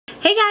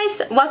Hey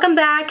guys, welcome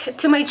back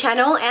to my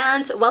channel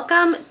and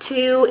welcome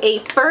to a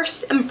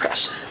first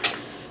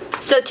impressions.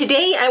 So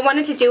today I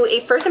wanted to do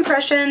a first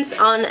impressions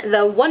on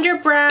the Wunder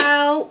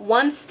Brow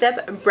One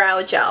Step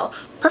Brow Gel.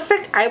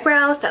 Perfect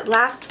eyebrows that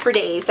last for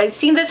days. I've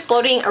seen this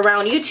floating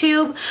around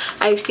YouTube,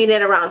 I've seen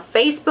it around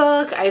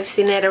Facebook, I've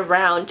seen it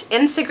around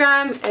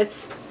Instagram.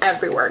 It's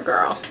everywhere,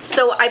 girl.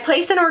 So I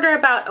placed an order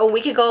about a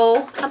week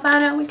ago.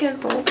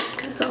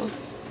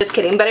 Just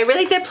kidding, but I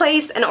really did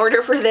place an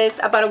order for this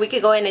about a week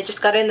ago and I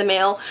just got it in the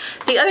mail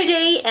the other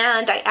day,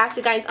 and I asked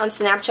you guys on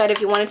Snapchat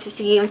if you wanted to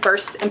see in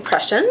first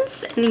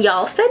impressions and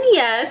y'all said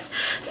yes.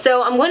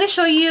 So I'm going to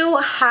show you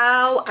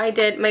how I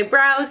did my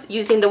brows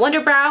using the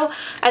Wunder Brow.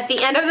 At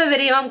the end of the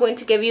video I'm going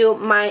to give you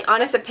my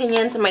honest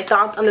opinions and my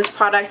thoughts on this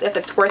product, if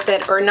it's worth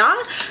it or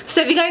not.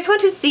 So if you guys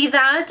want to see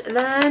that,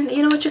 then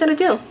you know what you're gonna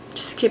do.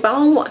 Just keep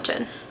on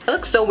watching. It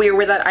looks so weird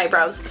with that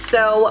eyebrows.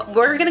 So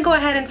we're gonna go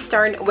ahead and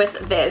start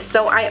with this.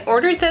 So I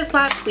ordered this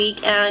last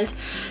week and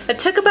it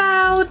took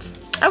about,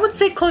 I would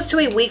say, close to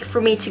a week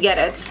for me to get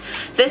it.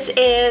 This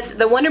is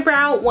the Wunder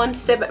Brow One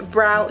Step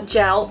Brow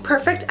Gel.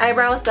 Perfect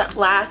eyebrows that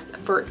last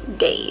for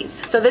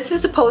days. So this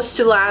is supposed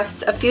to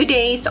last a few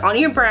days on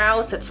your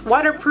brows. It's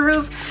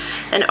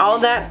waterproof and all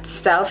that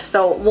stuff.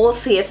 So we'll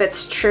see if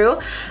it's true.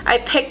 I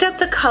picked up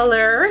the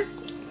color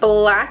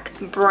black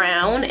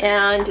brown,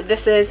 and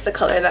this is the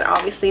color that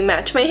obviously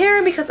matched my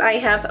hair because I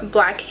have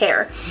black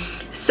hair.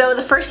 So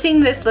the first thing,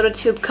 this little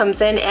tube comes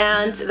in,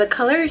 and the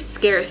color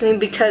scares me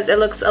because it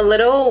looks a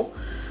little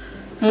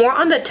more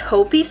on the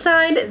taupey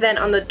side than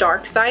on the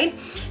dark side.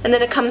 And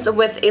then it comes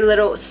with a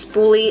little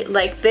spoolie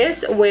like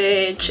this,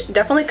 which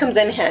definitely comes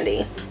in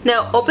handy.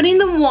 Now opening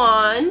the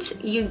wand,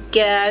 you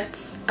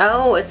get,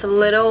 oh, it's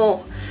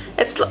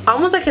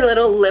almost like a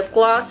little lip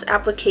gloss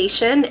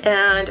application,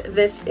 and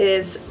this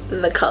is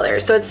the color.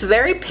 So it's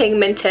very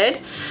pigmented.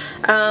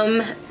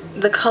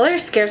 The color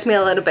scares me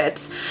a little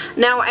bit.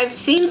 Now I've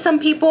seen some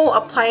people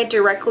apply it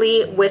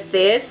directly with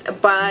this,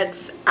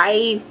 but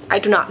I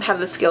do not have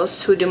the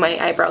skills to do my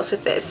eyebrows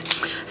with this.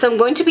 So I'm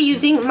going to be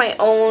using my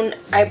own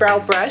eyebrow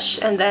brush,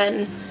 and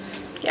then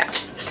yeah.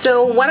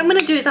 So what I'm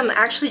gonna do is I'm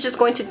actually just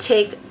going to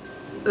take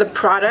the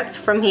product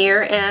from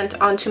here and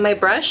onto my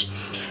brush.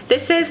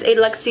 This is a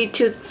Luxie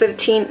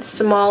 215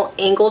 small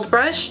angled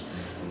brush,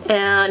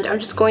 and I'm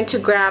just going to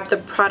grab the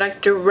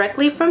product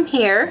directly from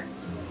here,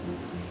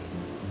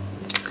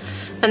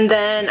 and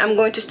then I'm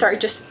going to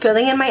start just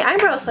filling in my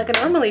eyebrows like I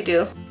normally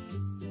do.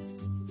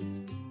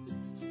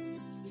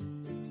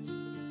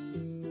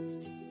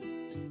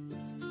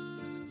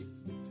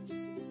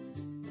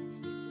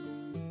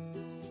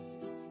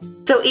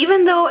 So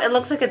even though it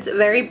looks like it's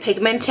very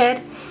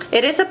pigmented,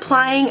 it is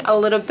applying a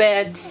little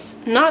bit,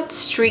 not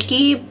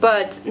streaky,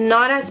 but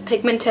not as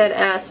pigmented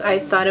as I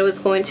thought it was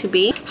going to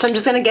be. So I'm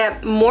just going to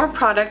get more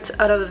product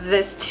out of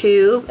this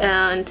tube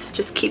and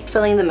just keep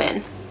filling them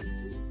in.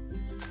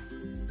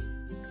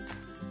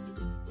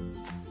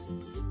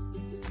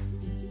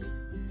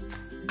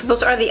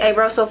 Those are the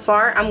eyebrows so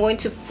far. I'm going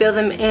to fill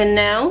them in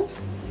now.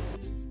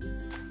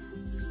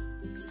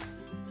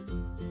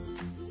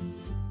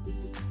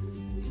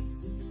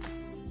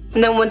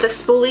 And then with the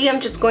spoolie,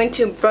 I'm just going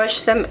to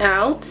brush them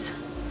out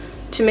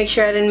to make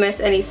sure I didn't miss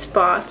any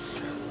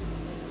spots.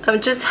 I'm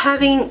just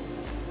having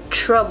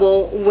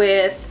trouble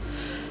with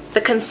the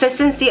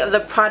consistency of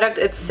the product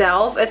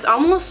itself. It's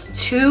almost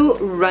too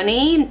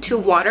runny, too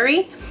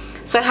watery.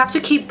 So I have to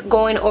keep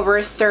going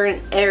over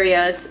certain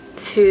areas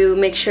to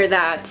make sure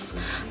that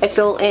I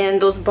fill in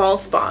those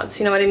bald spots,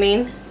 you know what I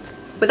mean?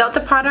 Without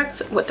the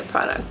product, with the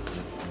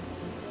product.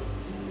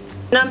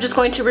 Now I'm just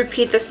going to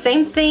repeat the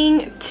same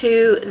thing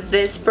to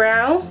this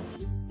brow.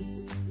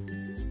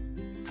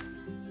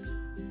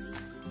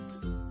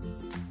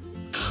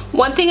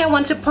 One thing I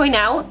want to point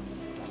out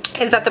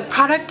is that the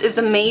product is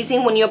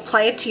amazing when you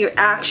apply it to your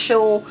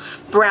actual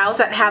brows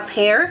that have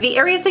hair. The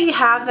areas that you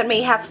have that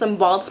may have some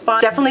bald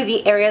spots, definitely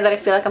the area that I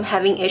feel like I'm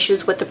having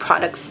issues with the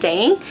product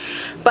staying.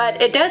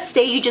 But it does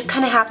stay, you just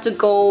kind of have to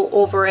go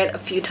over it a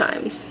few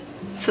times.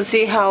 So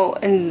see how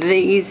in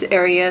these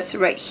areas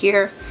right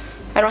here,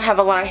 I don't have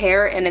a lot of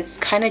hair and it's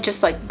kind of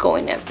just like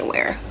going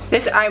everywhere.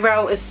 This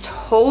eyebrow is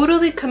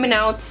totally coming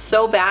out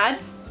so bad.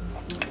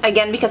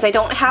 Again, because I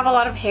don't have a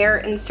lot of hair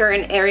in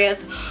certain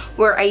areas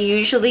where I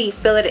usually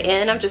fill it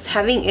in, I'm just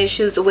having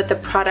issues with the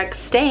product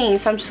staying.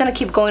 So I'm just gonna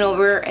keep going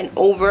over and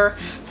over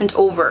and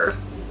over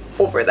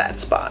that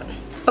spot.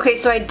 Okay,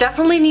 so I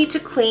definitely need to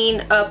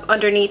clean up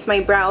underneath my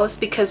brows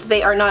because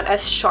they are not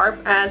as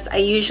sharp as I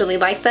usually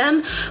like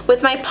them.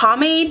 With my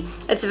pomade,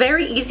 it's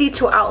very easy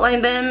to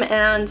outline them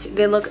and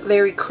they look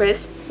very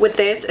crisp. With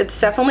this, it's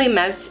definitely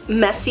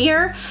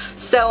messier.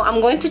 So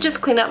I'm going to just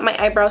clean up my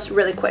eyebrows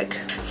really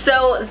quick.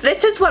 So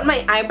this is what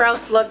my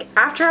eyebrows look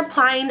after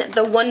applying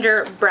the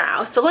Wunder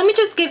Brow. So let me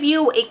just give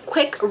you a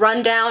quick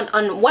rundown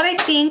on what I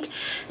think.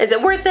 Is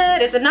it worth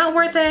it? Is it not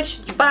worth it?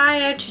 Should you buy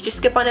it? Should you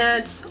skip on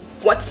it?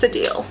 what's the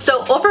deal?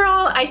 So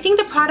overall, I think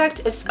the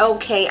product is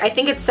okay. I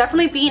think it's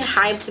definitely being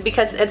hyped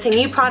because it's a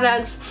new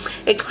product.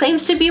 It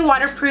claims to be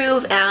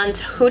waterproof, and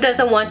who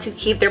doesn't want to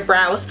keep their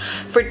brows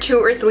for 2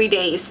 or 3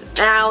 days?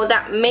 Now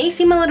that may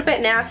seem a little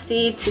bit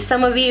nasty to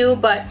some of you,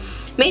 but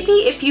maybe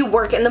if you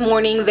work in the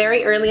morning,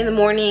 very early in the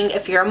morning,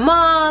 if you're a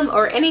mom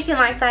or anything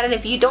like that, and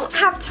if you don't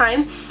have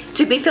time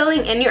to be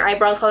filling in your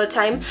eyebrows all the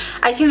time,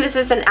 I think this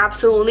is an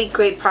absolutely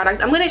great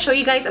product. I'm going to show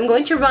you guys. I'm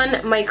going to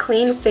run my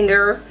clean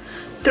finger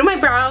through my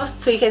brows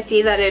so you can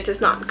see that it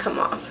does not come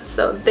off.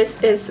 So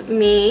this is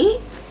me.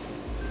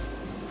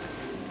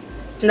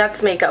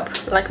 That's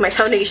makeup, like my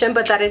foundation,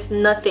 but that is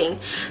nothing.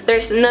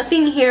 There's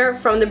nothing here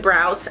from the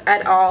brows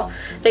at all.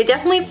 They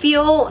definitely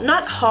feel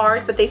not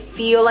hard, but they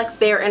feel like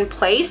they're in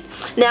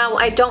place. Now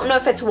I don't know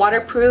if it's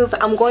waterproof.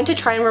 I'm going to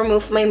try and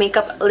remove my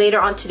makeup later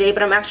on today,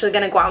 but I'm actually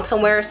gonna go out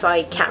somewhere, so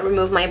I can't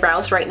remove my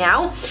brows right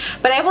now.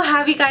 But I will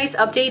have you guys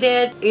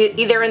updated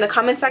either in the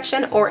comment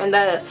section or in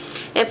the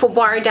info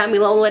bar down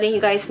below, letting you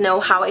guys know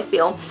how I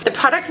feel. The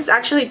product is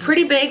actually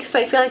pretty big, so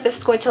I feel like this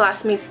is going to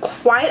last me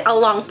quite a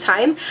long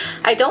time.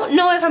 I don't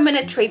know if I'm going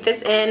to trade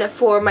this in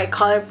for my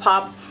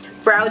ColourPop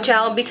brow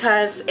gel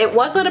because it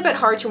was a little bit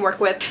hard to work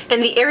with.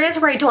 In the areas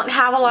where I don't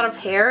have a lot of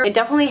hair, it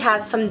definitely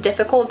had some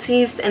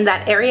difficulties in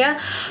that area,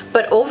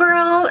 but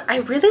overall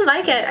I really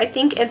like it. I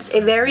think it's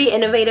a very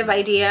innovative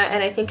idea,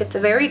 and I think it's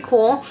very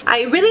cool.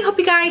 I really hope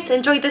you guys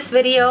enjoyed this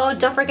video.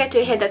 Don't forget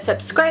to hit that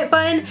subscribe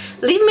button,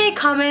 leave me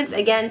comments,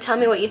 again tell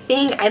me what you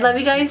think. I love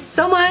you guys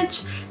so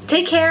much.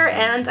 Take care,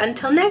 and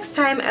until next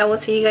time, I will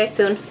see you guys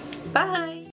soon. Bye.